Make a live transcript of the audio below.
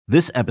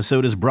This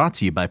episode is brought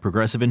to you by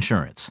Progressive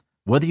Insurance.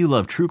 Whether you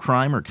love true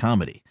crime or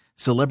comedy,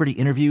 celebrity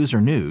interviews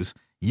or news,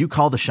 you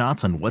call the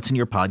shots on what's in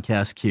your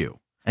podcast queue.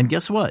 And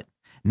guess what?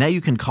 Now you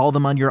can call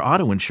them on your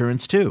auto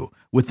insurance too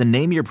with the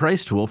Name Your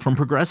Price tool from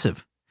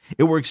Progressive.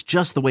 It works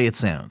just the way it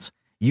sounds.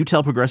 You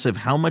tell Progressive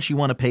how much you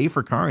want to pay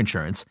for car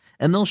insurance,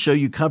 and they'll show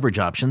you coverage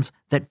options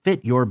that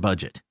fit your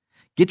budget.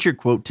 Get your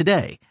quote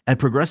today at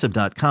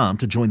Progressive.com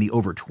to join the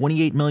over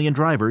 28 million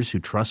drivers who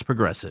trust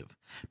Progressive.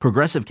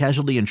 Progressive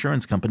Casualty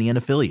Insurance Company and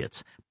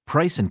Affiliates.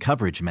 Price and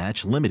coverage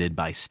match limited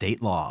by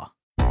state law.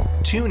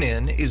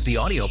 TuneIn is the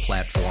audio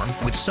platform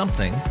with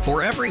something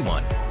for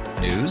everyone.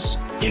 News.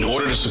 In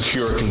order to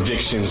secure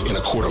convictions in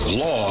a court of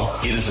law,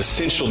 it is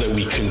essential that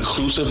we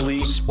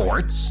conclusively.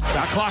 Sports.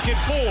 Got clock at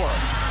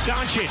 4.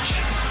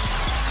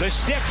 Doncic. The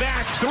step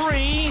back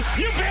 3.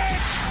 You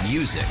bet.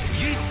 Music.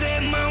 You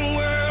set my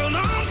world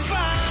on fire.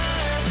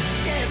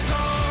 Yes,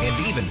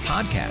 and even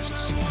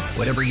podcasts.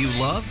 Whatever you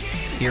love,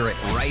 hear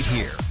it right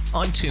here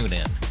on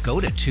TuneIn. Go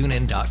to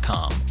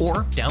TuneIn.com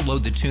or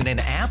download the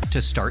TuneIn app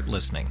to start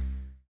listening.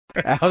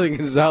 Alden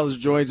Gonzalez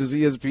joins us,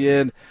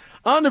 ESPN,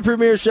 on the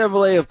premier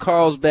Chevrolet of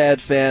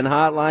Carlsbad Fan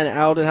Hotline.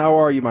 Alden, how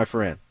are you, my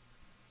friend?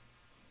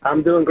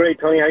 I'm doing great,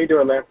 Tony. How you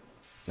doing, man?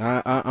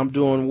 I'm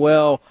doing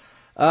well.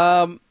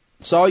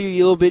 Saw you a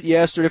little bit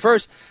yesterday.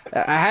 First,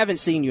 I haven't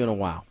seen you in a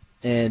while.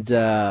 And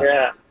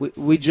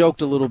we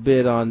joked a little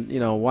bit on,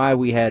 why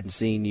we hadn't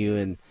seen you.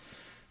 And,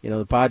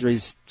 the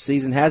Padres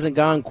season hasn't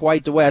gone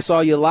quite the way. I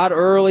saw you a lot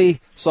early,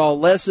 saw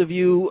less of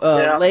you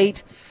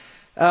late.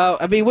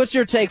 What's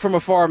your take from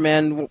afar,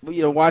 man,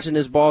 watching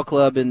this ball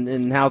club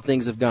and how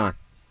things have gone?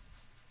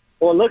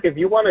 Well, look, if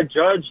you want to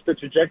judge the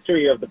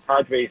trajectory of the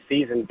Padres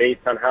season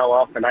based on how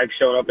often I've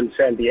shown up in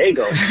San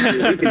Diego,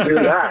 we can do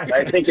that.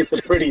 I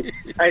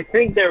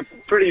think they're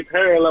pretty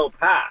parallel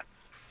paths.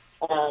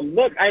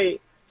 Look, I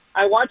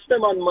watched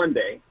them on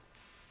Monday.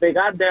 They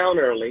got down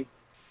early.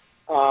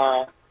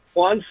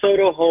 Juan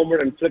Soto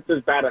homered and flipped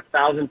his bat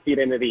 1,000 feet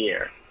into the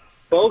air.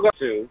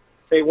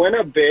 They went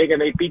up big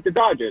and they beat the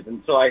Dodgers.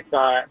 And so I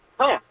thought,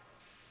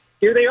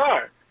 here they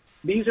are.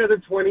 These are the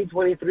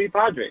 2023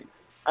 Padres.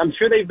 I'm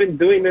sure they've been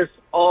doing this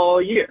all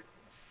year.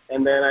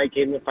 And then I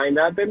came to find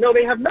out that, no,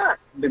 they have not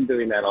been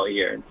doing that all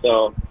year. And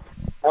so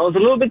I was a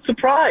little bit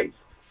surprised.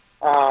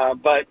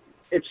 But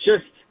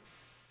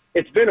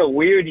it's been a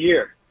weird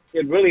year.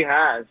 It really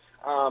has.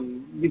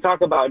 You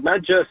talk about not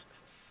just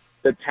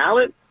the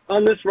talent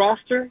on this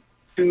roster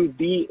to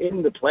be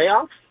in the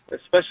playoffs,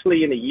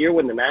 especially in a year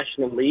when the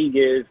National League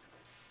is,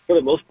 for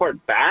the most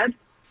part, bad,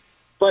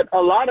 but a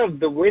lot of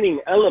the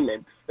winning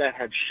elements that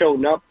have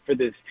shown up for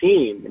this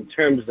team in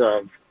terms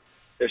of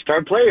their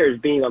star players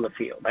being on the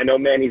field. I know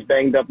Manny's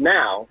banged up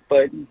now,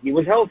 but he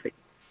was healthy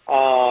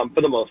for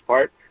the most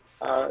part.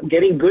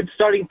 Getting good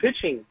starting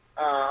pitching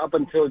up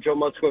until Joe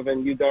Musgrove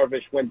and Yu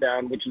Darvish went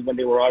down, which is when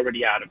they were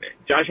already out of it.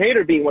 Josh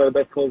Hader being one of the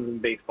best closers in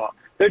baseball.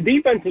 Their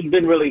defense has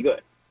been really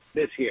good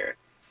this year,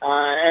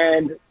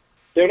 and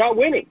they're not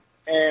winning.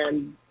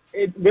 And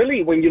it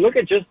really, when you look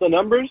at just the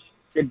numbers,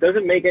 it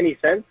doesn't make any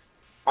sense.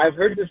 I've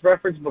heard this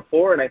reference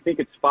before, and I think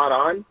it's spot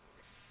on.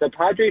 The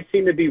Padres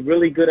seem to be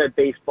really good at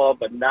baseball,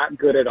 but not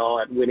good at all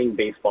at winning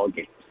baseball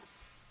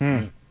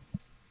games.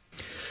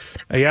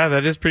 Yeah,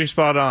 that is pretty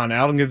spot on.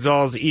 Alden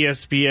Gonzalez,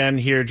 ESPN,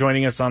 here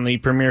joining us on the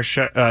premier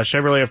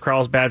Chevrolet of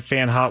Carlsbad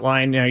Fan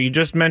Hotline. Now, you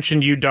just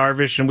mentioned Yu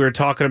Darvish, and we were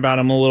talking about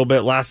him a little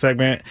bit last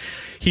segment.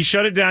 He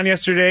shut it down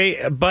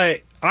yesterday,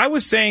 but I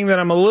was saying that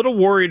I'm a little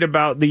worried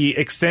about the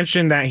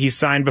extension that he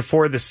signed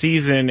before the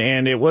season,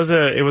 and it was a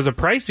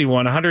pricey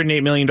one,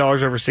 $108 million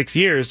over 6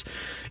 years.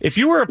 If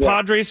you were a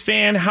Padres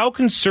fan, how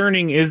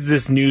concerning is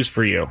this news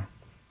for you?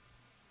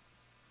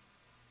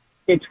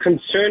 It's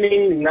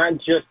concerning not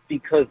just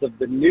because of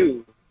the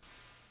news,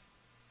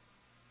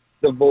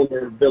 the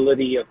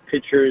vulnerability of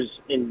pitchers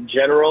in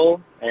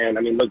general. And,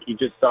 look, you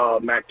just saw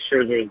Max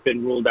Scherzer has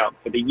been ruled out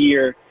for the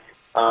year.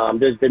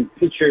 There's been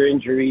pitcher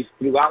injuries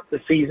throughout the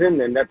season,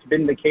 and that's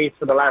been the case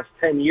for the last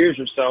 10 years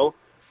or so.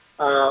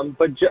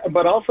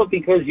 But also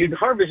because Yu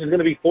Darvish is going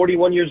to be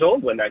 41 years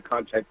old when that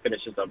contract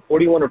finishes up,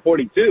 41 or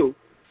 42.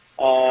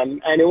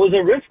 And it was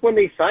a risk when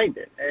they signed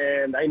it.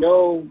 And I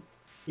know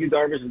Yu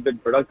Darvish has been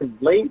productive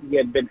of late. He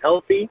had been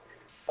healthy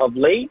of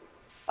late.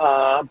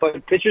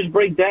 But pitchers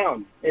break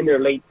down in their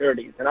late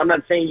 30s. And I'm not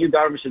saying Yu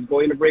Darvish is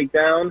going to break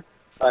down.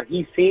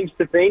 He seems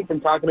to think,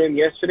 from talking to him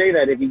yesterday,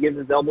 that if he gives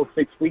his elbow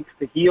 6 weeks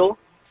to heal,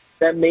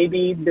 that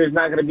maybe there's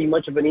not going to be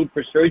much of a need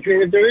for surgery.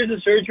 And if there is a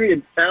surgery,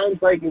 it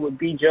sounds like it would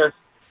be just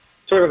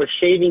sort of a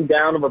shaving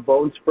down of a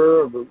bone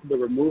spur, or the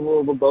removal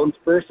of a bone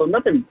spur. So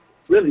nothing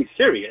really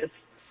serious.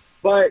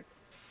 But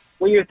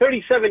when you're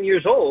 37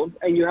 years old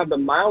and you have the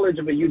mileage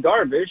of a Yu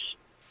Darvish,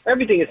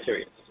 everything is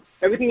serious.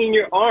 Everything in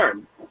your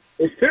arm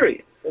is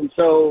serious. And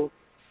so,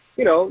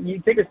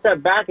 you take a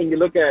step back and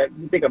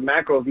you take a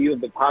macro view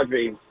of the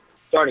Padres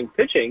starting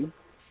pitching,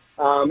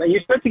 and you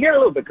start to get a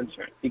little bit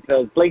concerned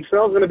because Blake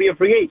Snell's going to be a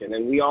free agent,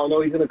 and we all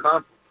know he's going to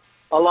cost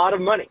a lot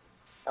of money.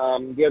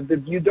 You have the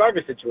Yu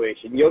Darvish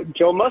situation.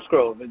 Joe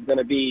Musgrove is going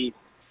to be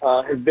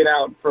has been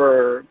out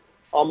for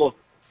almost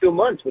 2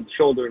 months with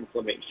shoulder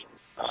inflammation.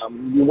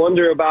 You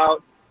wonder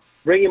about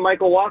bringing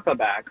Michael Wacha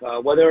back,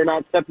 whether or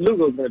not Seth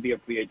Lugo is going to be a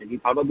free agent. He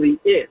probably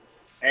is.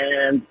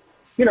 And,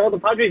 the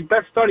Padres'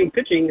 best starting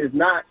pitching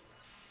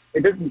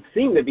it doesn't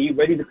seem to be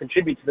ready to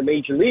contribute to the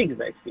major leagues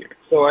next year.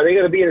 So are they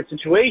going to be in a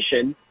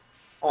situation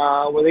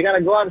where they got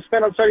to go out and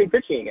spend on starting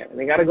pitching again, and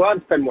they got to go out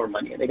and spend more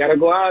money, and they got to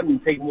go out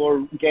and take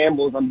more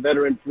gambles on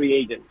veteran free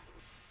agents?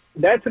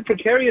 That's a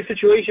precarious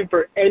situation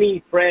for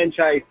any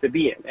franchise to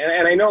be in.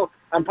 And I know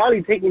I'm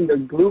probably taking the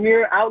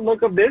gloomier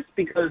outlook of this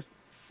because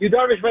Yu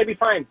Darvish might be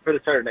fine for the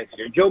start of next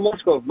year. Joe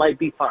Musgrove might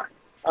be fine.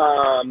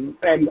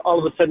 And all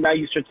of a sudden now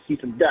you start to see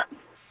some depth.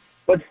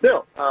 But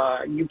still,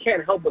 you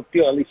can't help but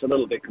feel at least a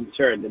little bit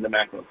concerned in the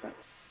macro sense.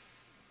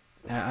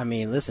 I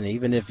mean, listen,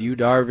 even if Yu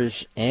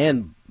Darvish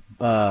and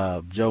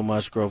Joe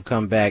Musgrove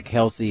come back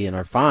healthy and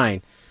are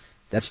fine,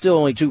 that's still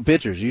only 2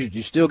 pitchers.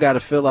 You still got to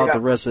fill out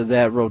the rest of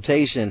that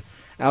rotation.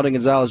 Alden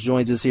Gonzalez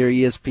joins us here,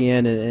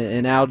 ESPN.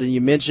 And Alden,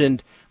 you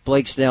mentioned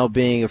Blake Snell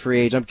being a free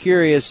agent. I'm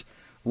curious,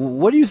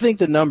 what do you think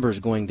the number is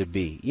going to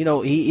be?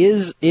 He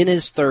is in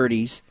his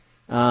 30s.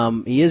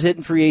 He is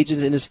hitting free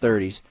agents in his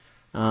 30s.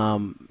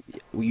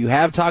 You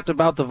have talked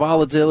about the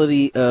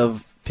volatility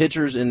of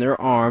pitchers in their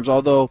arms,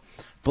 although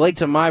Blake,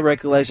 to my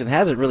recollection,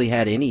 hasn't really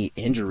had any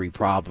injury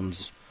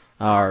problems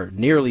or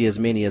nearly as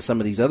many as some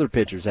of these other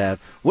pitchers have.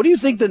 What do you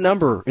think the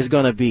number is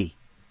going to be?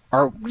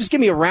 Or just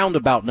give me a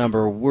roundabout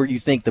number where you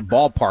think the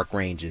ballpark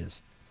range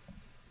is.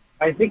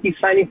 I think he's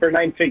signing for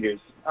 9 figures.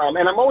 And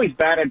I'm always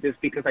bad at this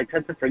because I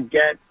tend to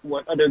forget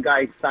what other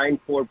guys signed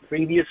for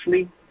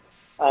previously.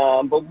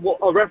 But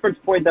a reference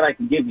point that I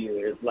can give you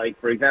is, like,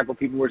 for example,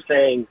 people were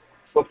saying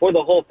before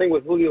the whole thing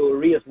with Julio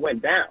Urias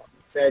went down,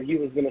 that he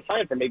was going to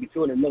sign for maybe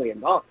 $200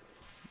 million.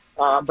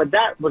 But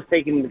that was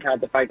taking into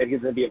account the fact that he's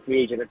going to be a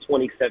free agent at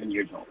 27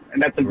 years old.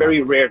 And that's a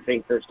very rare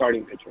thing for a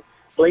starting pitcher.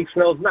 Blake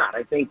Snell's not.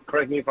 I think,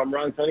 correct me if I'm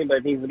wrong, Tony, but I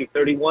think he's going to be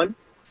 31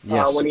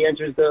 when he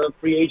enters the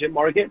free agent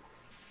market.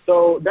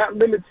 So that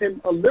limits him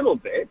a little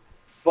bit.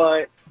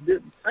 But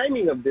the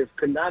timing of this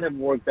could not have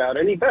worked out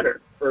any better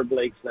for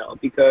Blake Snell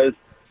because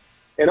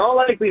in all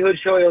likelihood,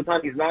 Shohei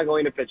Ohtani is not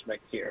going to pitch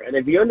next year. And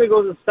if he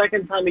undergoes a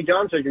second Tommy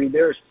John surgery,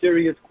 there are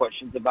serious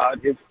questions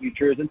about his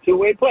future as a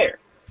two-way player.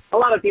 A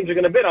lot of teams are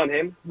going to bid on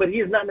him, but he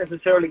is not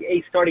necessarily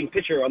a starting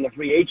pitcher on the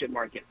free agent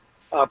market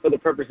for the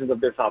purposes of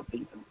this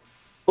offseason.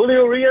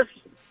 Julio Urias,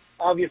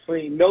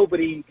 obviously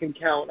nobody can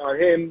count on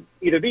him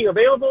either being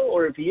available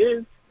or if he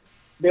is,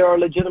 there are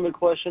legitimate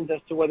questions as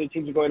to whether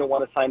teams are going to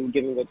want to sign him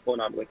given what's going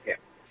on with him.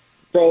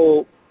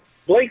 So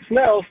Blake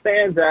Snell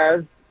stands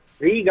as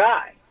the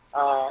guy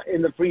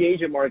in the free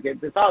agent market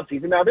this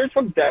offseason. Now, there's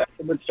some depth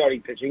with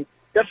starting pitching.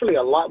 Definitely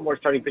a lot more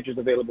starting pitchers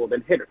available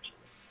than hitters.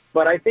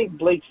 But I think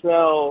Blake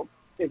Snell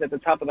is at the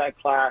top of that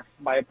class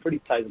by a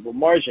pretty sizable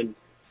margin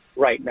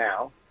right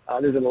now.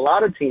 There's a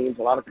lot of teams,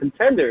 a lot of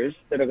contenders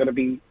that are going to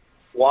be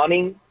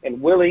wanting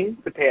and willing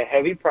to pay a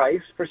heavy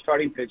price for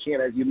starting pitching.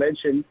 And as you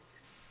mentioned,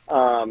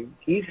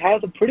 he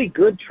has a pretty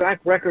good track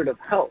record of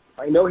health.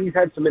 I know he's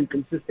had some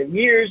inconsistent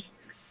years,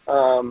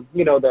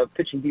 the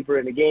pitching deeper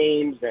into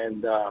games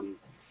and,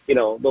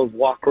 those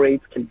walk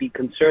rates can be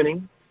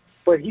concerning,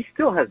 but he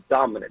still has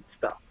dominant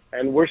stuff.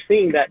 And we're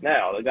seeing that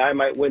now. The guy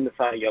might win the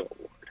Cy Young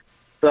Award.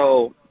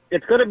 So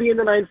it's going to be in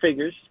the 9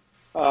 figures.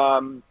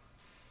 And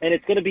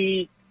it's going to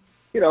be,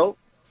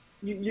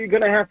 you're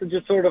going to have to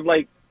just sort of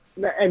like,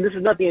 and this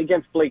is nothing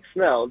against Blake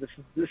Snell. This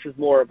is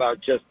more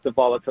about just the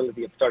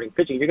volatility of starting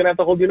pitching. You're going to have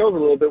to hold your nose a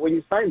little bit when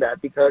you sign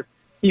that because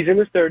he's in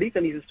his 30s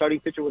and he's a starting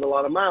pitcher with a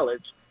lot of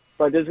mileage.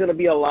 But there's going to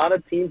be a lot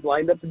of teams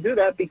lined up to do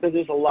that because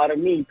there's a lot of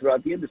need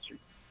throughout the industry.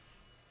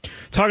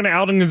 Talking to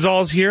Alden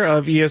Gonzalez here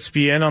of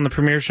ESPN on the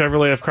Premier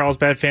Chevrolet of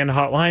Carlsbad Fan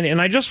Hotline,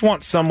 and I just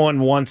want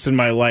someone once in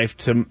my life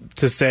to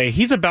say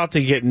he's about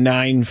to get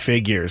 9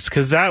 figures,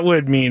 because that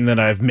would mean that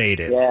I've made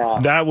it. Yeah.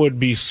 That would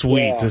be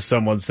sweet if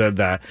someone said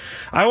that.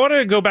 I want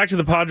to go back to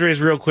the Padres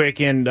real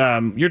quick, and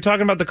you're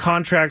talking about the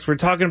contracts. We're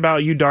talking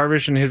about Yu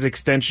Darvish and his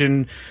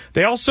extension.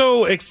 They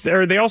also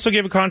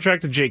gave a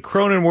contract to Jake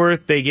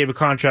Cronenworth. They gave a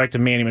contract to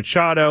Manny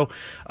Machado.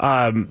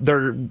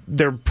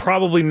 They're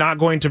probably not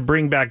going to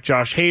bring back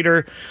Josh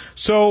Hader.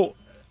 So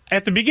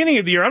at the beginning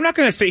of the year, I'm not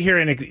going to sit here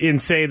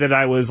and say that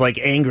I was like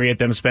angry at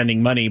them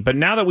spending money, but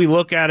now that we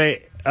look at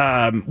it,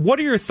 what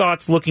are your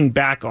thoughts looking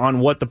back on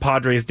what the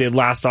Padres did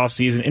last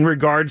offseason in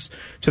regards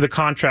to the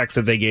contracts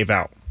that they gave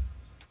out?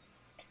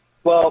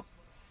 Well,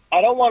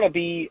 I don't want to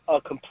be a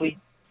complete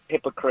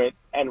hypocrite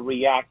and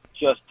react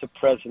just to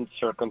present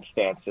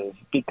circumstances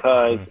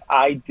because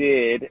I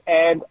did,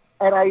 and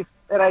I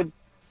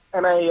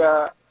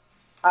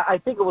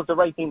think it was the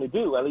right thing to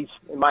do, at least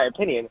in my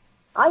opinion.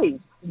 I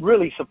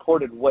really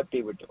supported what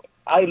they were doing.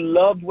 I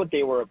loved what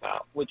they were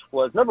about, which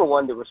was, number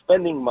one, they were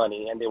spending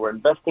money and they were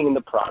investing in the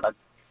product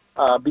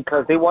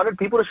because they wanted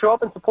people to show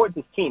up and support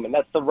this team, and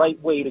that's the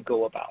right way to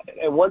go about it.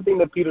 And one thing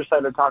that Peter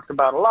Seidler talked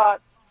about a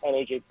lot, and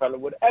A.J. Preller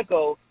would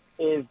echo,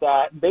 is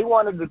that they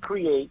wanted to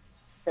create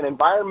an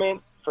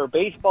environment for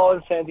baseball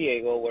in San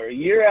Diego where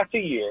year after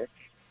year,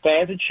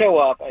 fans would show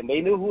up and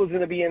they knew who was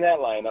going to be in that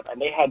lineup,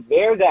 and they had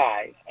their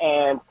guys.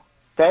 And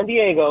San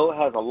Diego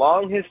has a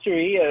long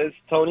history, as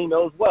Tony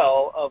knows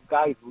well, of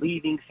guys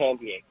leaving San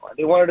Diego.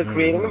 They wanted to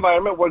create an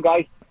environment where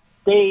guys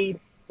stayed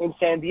in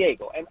San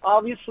Diego. And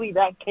obviously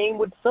that came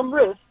with some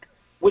risk,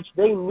 which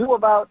they knew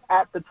about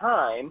at the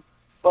time,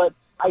 but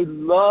I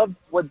loved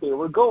what they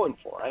were going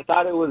for. I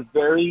thought it was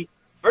very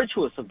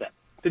virtuous of them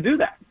to do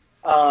that.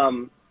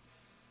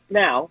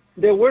 Now,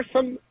 there were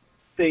some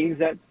things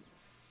that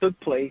took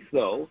place,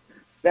 though,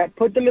 that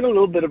put them in a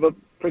little bit of a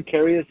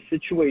precarious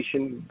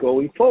situation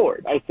going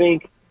forward. I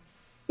think,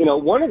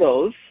 one of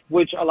those,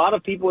 which a lot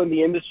of people in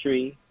the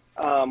industry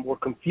were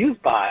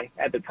confused by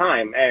at the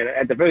time, and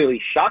at the very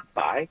least shocked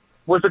by,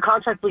 was the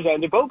contract for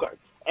Xander Bogaerts.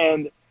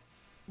 And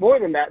more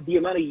than that, the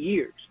amount of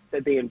years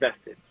that they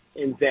invested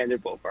in Xander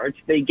Bogaerts.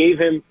 They gave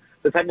him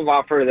the type of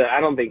offer that I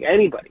don't think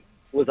anybody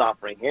was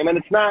offering him. And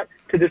it's not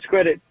to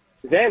discredit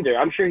Xander.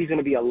 I'm sure he's going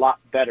to be a lot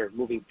better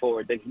moving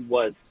forward than he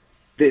was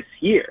this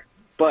year.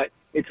 But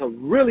it's a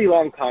really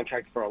long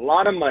contract for a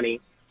lot of money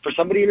for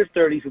somebody in his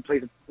 30s who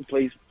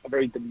plays a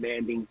very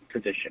demanding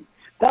position.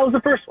 That was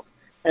the first one.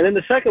 And then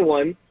the second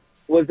one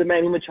was the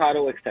Manny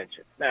Machado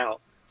extension. Now,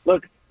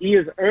 look, he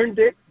has earned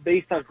it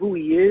based on who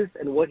he is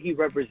and what he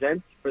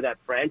represents for that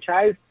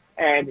franchise.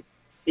 And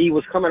he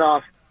was coming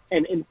off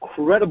an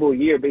incredible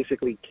year,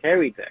 basically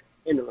carried them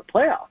into the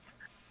playoffs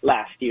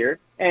last year.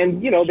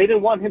 And, they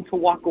didn't want him to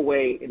walk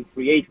away in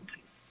free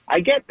agency. I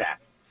get that.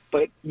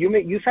 But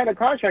you sign a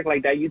contract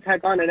like that, you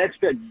tack on an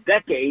extra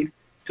decade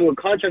to a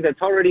contract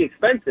that's already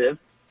expensive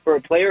for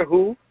a player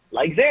who,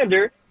 like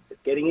Xander, is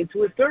getting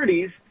into his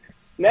 30s.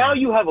 Now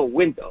you have a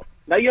window.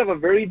 Now you have a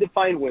very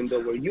defined window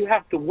where you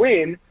have to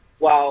win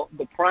while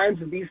the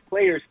primes of these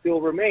players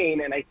still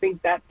remain, and I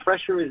think that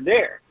pressure is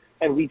there.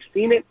 And we've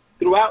seen it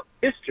throughout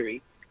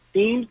history.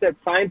 Teams that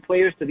sign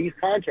players to these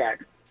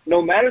contracts,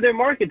 no matter their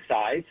market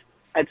size,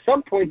 at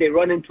some point they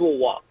run into a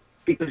wall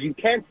because you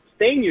can't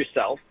sustain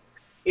yourself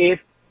if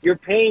you're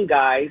paying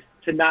guys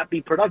to not be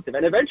productive.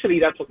 And eventually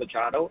that's what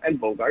Machado and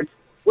Bogaerts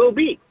will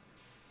be.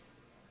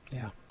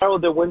 Yeah.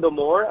 Narrowed their window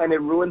more, and it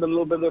ruined a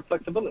little bit of their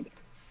flexibility.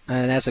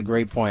 And that's a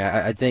great point.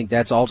 I think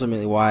that's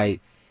ultimately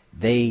why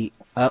they,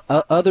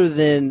 other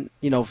than,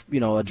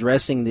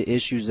 addressing the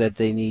issues that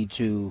they need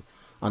to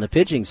on the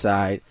pitching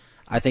side,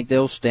 I think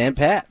they'll stand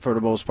pat for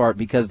the most part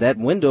because that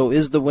window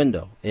is the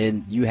window.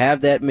 And you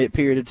have that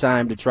period of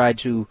time to try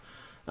to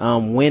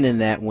win in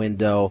that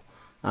window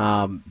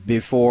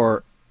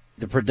before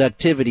the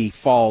productivity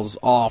falls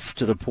off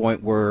to the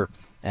point where,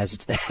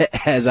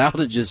 as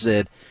Alden just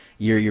said,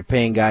 you're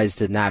paying guys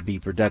to not be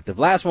productive.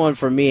 Last one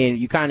for me, and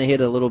you kind of hit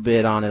a little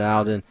bit on it,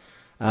 Alden.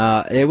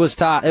 It was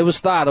thought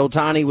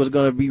Ohtani was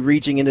going to be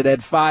reaching into that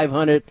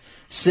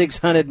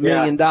 $500-600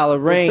 million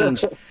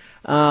range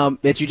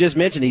that you just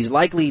mentioned. He's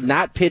likely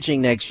not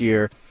pitching next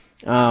year.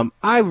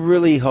 I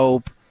really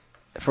hope,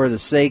 for the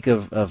sake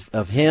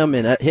of him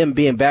and him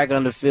being back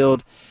on the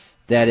field,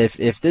 that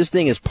if this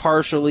thing is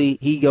partially,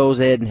 he goes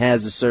ahead and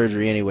has the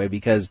surgery anyway,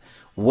 because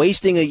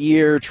wasting a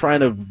year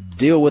trying to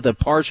deal with a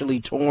partially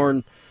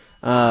torn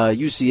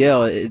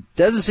UCL, it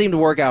doesn't seem to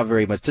work out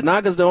very much.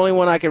 Tanaka's the only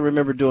one I can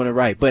remember doing it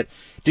right. But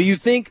do you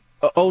think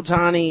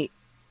Ohtani,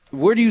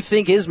 where do you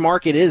think his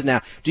market is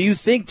now? Do you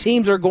think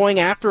teams are going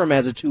after him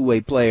as a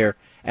two-way player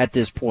at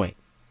this point?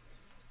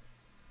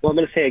 Well, I'm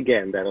going to say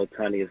again that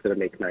Ohtani is going to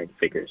make 9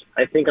 figures.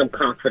 I think I'm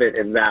confident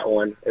in that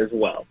one as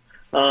well.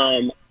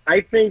 I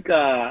think,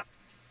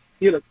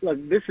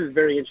 look, this is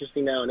very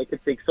interesting now, and it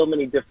could take so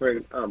many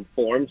different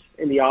forms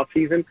in the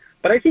offseason.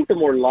 But I think the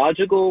more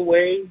logical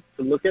way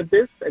to look at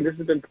this, and this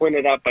has been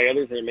pointed out by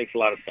others, and it makes a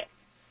lot of sense.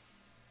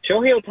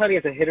 Shohei Ohtani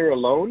as a hitter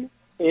alone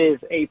is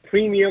a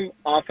premium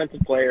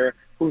offensive player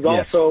who's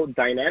also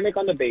dynamic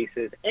on the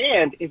bases.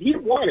 And if he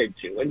wanted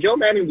to, and Joe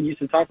Manning used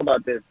to talk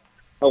about this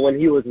when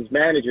he was his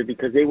manager,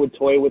 because they would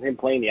toy with him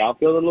playing the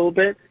outfield a little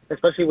bit,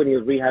 especially when he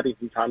was rehabbing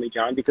from Tommy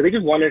John, because they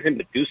just wanted him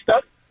to do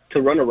stuff,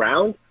 to run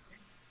around.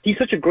 He's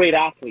such a great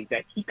athlete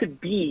that he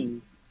could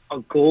be a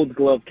Gold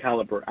Glove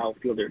caliber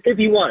outfielder if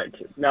he wanted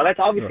to. Now, that's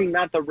obviously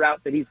not the route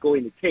that he's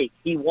going to take.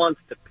 He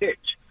wants to pitch.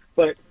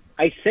 But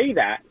I say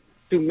that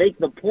to make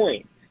the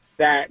point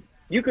that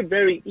you could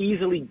very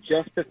easily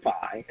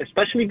justify,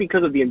 especially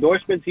because of the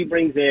endorsements he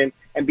brings in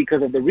and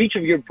because of the reach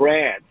of your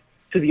brand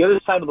to the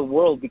other side of the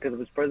world because of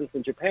his presence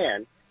in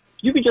Japan,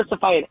 you could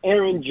justify an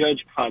Aaron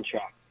Judge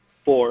contract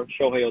for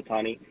Shohei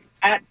Ohtani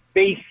at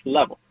base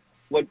level.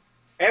 What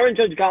Aaron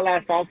Judge got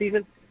last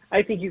offseason,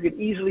 I think you could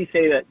easily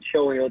say that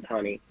Shohei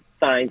Ohtani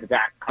signs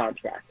that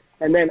contract.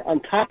 And then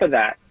on top of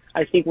that,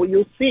 I think what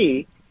you'll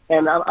see,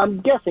 and I'm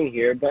guessing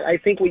here, but I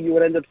think what you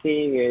would end up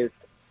seeing is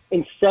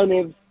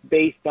incentives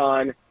based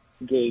on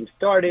games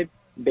started,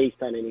 based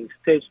on innings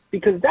pitched,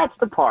 because that's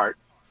the part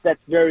that's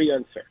very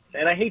uncertain.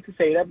 And I hate to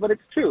say that, but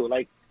it's true.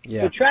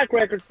 The track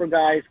record for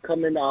guys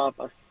coming off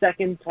a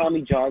second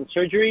Tommy John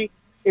surgery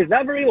is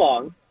not very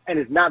long and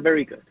is not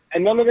very good.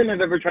 And none of them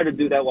have ever tried to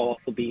do that while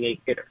also being a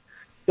hitter.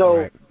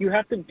 So you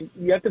have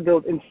to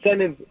build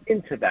incentives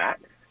into that.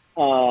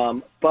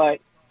 But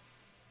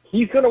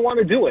he's going to want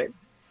to do it,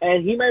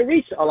 and he might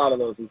reach a lot of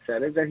those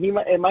incentives, and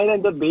it might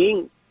end up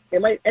being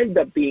It might end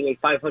up being a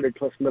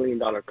 $500+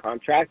 million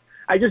contract.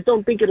 I just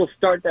don't think it'll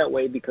start that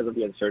way because of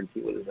the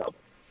uncertainty with his elbow.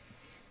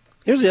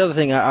 Here's the other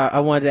thing I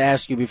wanted to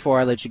ask you before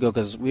I let you go,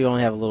 because we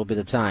only have a little bit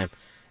of time.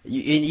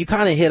 You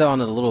kind of hit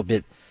on it a little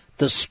bit.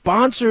 The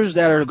sponsors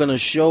that are going to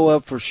show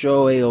up for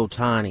Shohei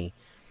Ohtani,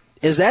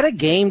 is that a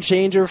game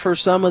changer for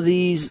some of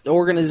these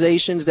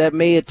organizations that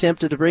may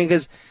attempt to bring?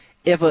 Because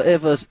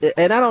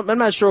I'm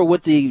not sure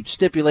what the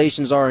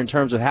stipulations are in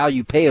terms of how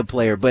you pay a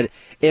player, but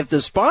if the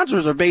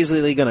sponsors are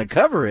basically going to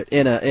cover it,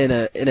 and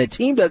a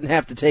team doesn't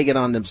have to take it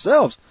on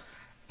themselves,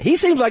 he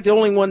seems like the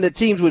only one that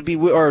teams would be,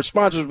 or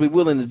sponsors would be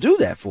willing to do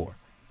that for.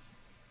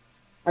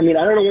 I mean,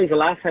 I don't know when's the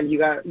last time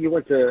you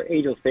went to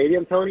Angel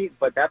Stadium, Tony,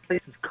 but that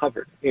place is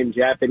covered in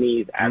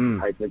Japanese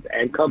advertisements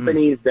and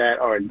companies that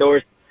are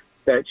endorsed,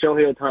 that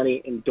Shohei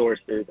Ohtani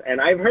endorses.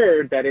 And I've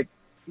heard that it's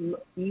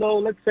low,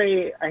 let's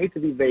say, I hate to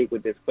be vague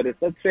with this, but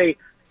it's, let's say,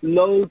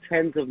 low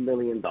tens of $1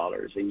 million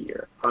a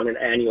year on an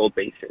annual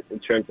basis in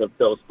terms of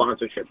those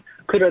sponsorships.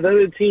 Could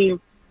another team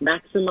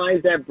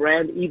maximize that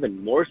brand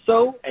even more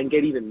so and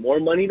get even more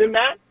money than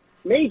that?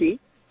 Maybe.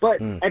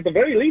 But at the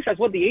very least, that's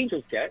what the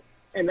Angels get.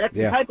 And that's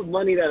the type of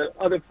money that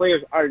other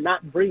players are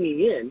not bringing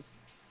in.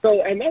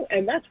 So,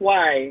 and that's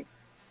why,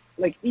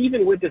 like,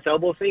 even with this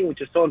elbow thing, which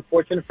is so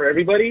unfortunate for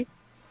everybody,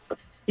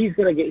 he's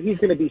gonna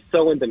be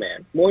so in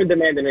demand, more in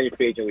demand than any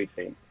free agent we've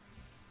seen.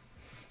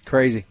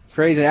 Crazy.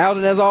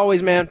 Alden, as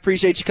always, man,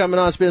 appreciate you coming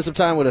on, spending some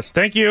time with us.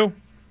 Thank you.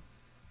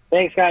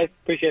 Thanks, guys.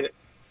 Appreciate it.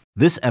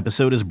 This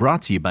episode is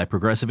brought to you by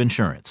Progressive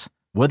Insurance.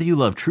 Whether you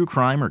love true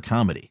crime or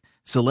comedy,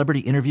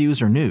 celebrity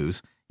interviews or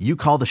news, you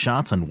call the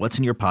shots on what's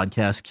in your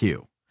podcast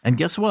queue. And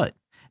guess what?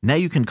 Now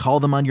you can call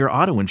them on your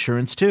auto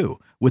insurance too,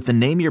 with the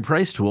Name Your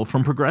Price tool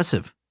from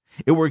Progressive.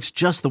 It works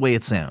just the way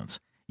it sounds.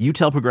 You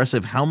tell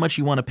Progressive how much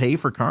you want to pay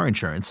for car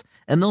insurance,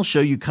 and they'll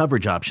show you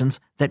coverage options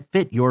that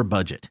fit your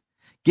budget.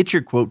 Get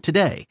your quote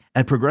today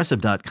at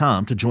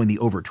Progressive.com to join the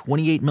over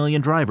 28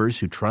 million drivers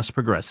who trust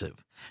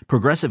Progressive.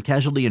 Progressive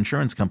Casualty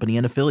Insurance Company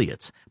and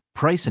Affiliates.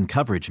 Price and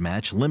coverage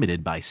match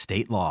limited by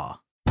state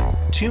law.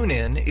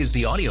 TuneIn is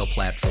the audio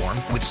platform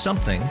with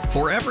something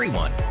for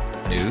everyone.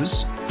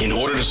 News. In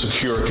order to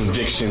secure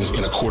convictions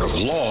in a court of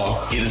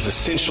law, it is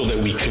essential that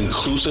we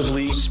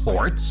conclusively.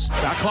 Sports.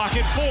 Shot clock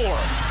at 4.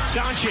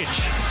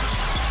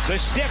 Doncic. The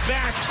step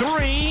back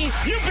 3.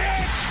 You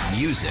bet.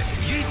 Music.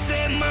 You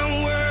set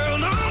my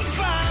world on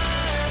fire.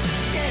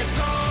 Yes,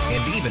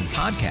 and even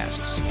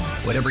podcasts.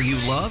 Whatever you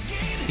love,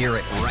 hear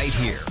it right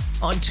here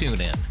on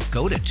TuneIn.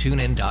 Go to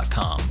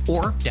TuneIn.com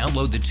or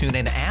download the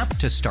TuneIn app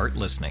to start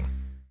listening.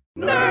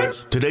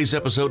 Nerds. Today's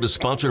episode is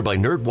sponsored by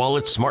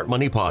NerdWallet's Smart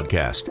Money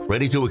Podcast.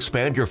 Ready to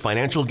expand your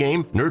financial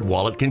game?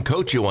 NerdWallet can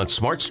coach you on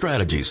smart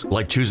strategies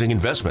like choosing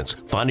investments,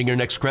 finding your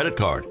next credit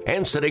card,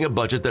 and setting a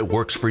budget that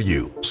works for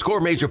you. Score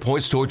major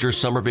points towards your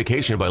summer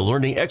vacation by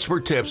learning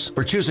expert tips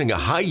for choosing a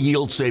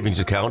high-yield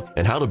savings account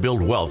and how to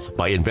build wealth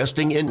by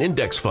investing in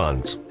index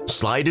funds.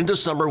 Slide into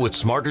summer with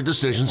smarter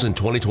decisions in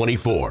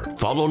 2024.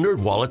 Follow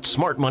NerdWallet's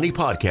Smart Money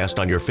Podcast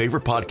on your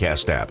favorite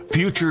podcast app.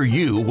 Future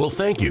you will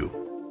thank you.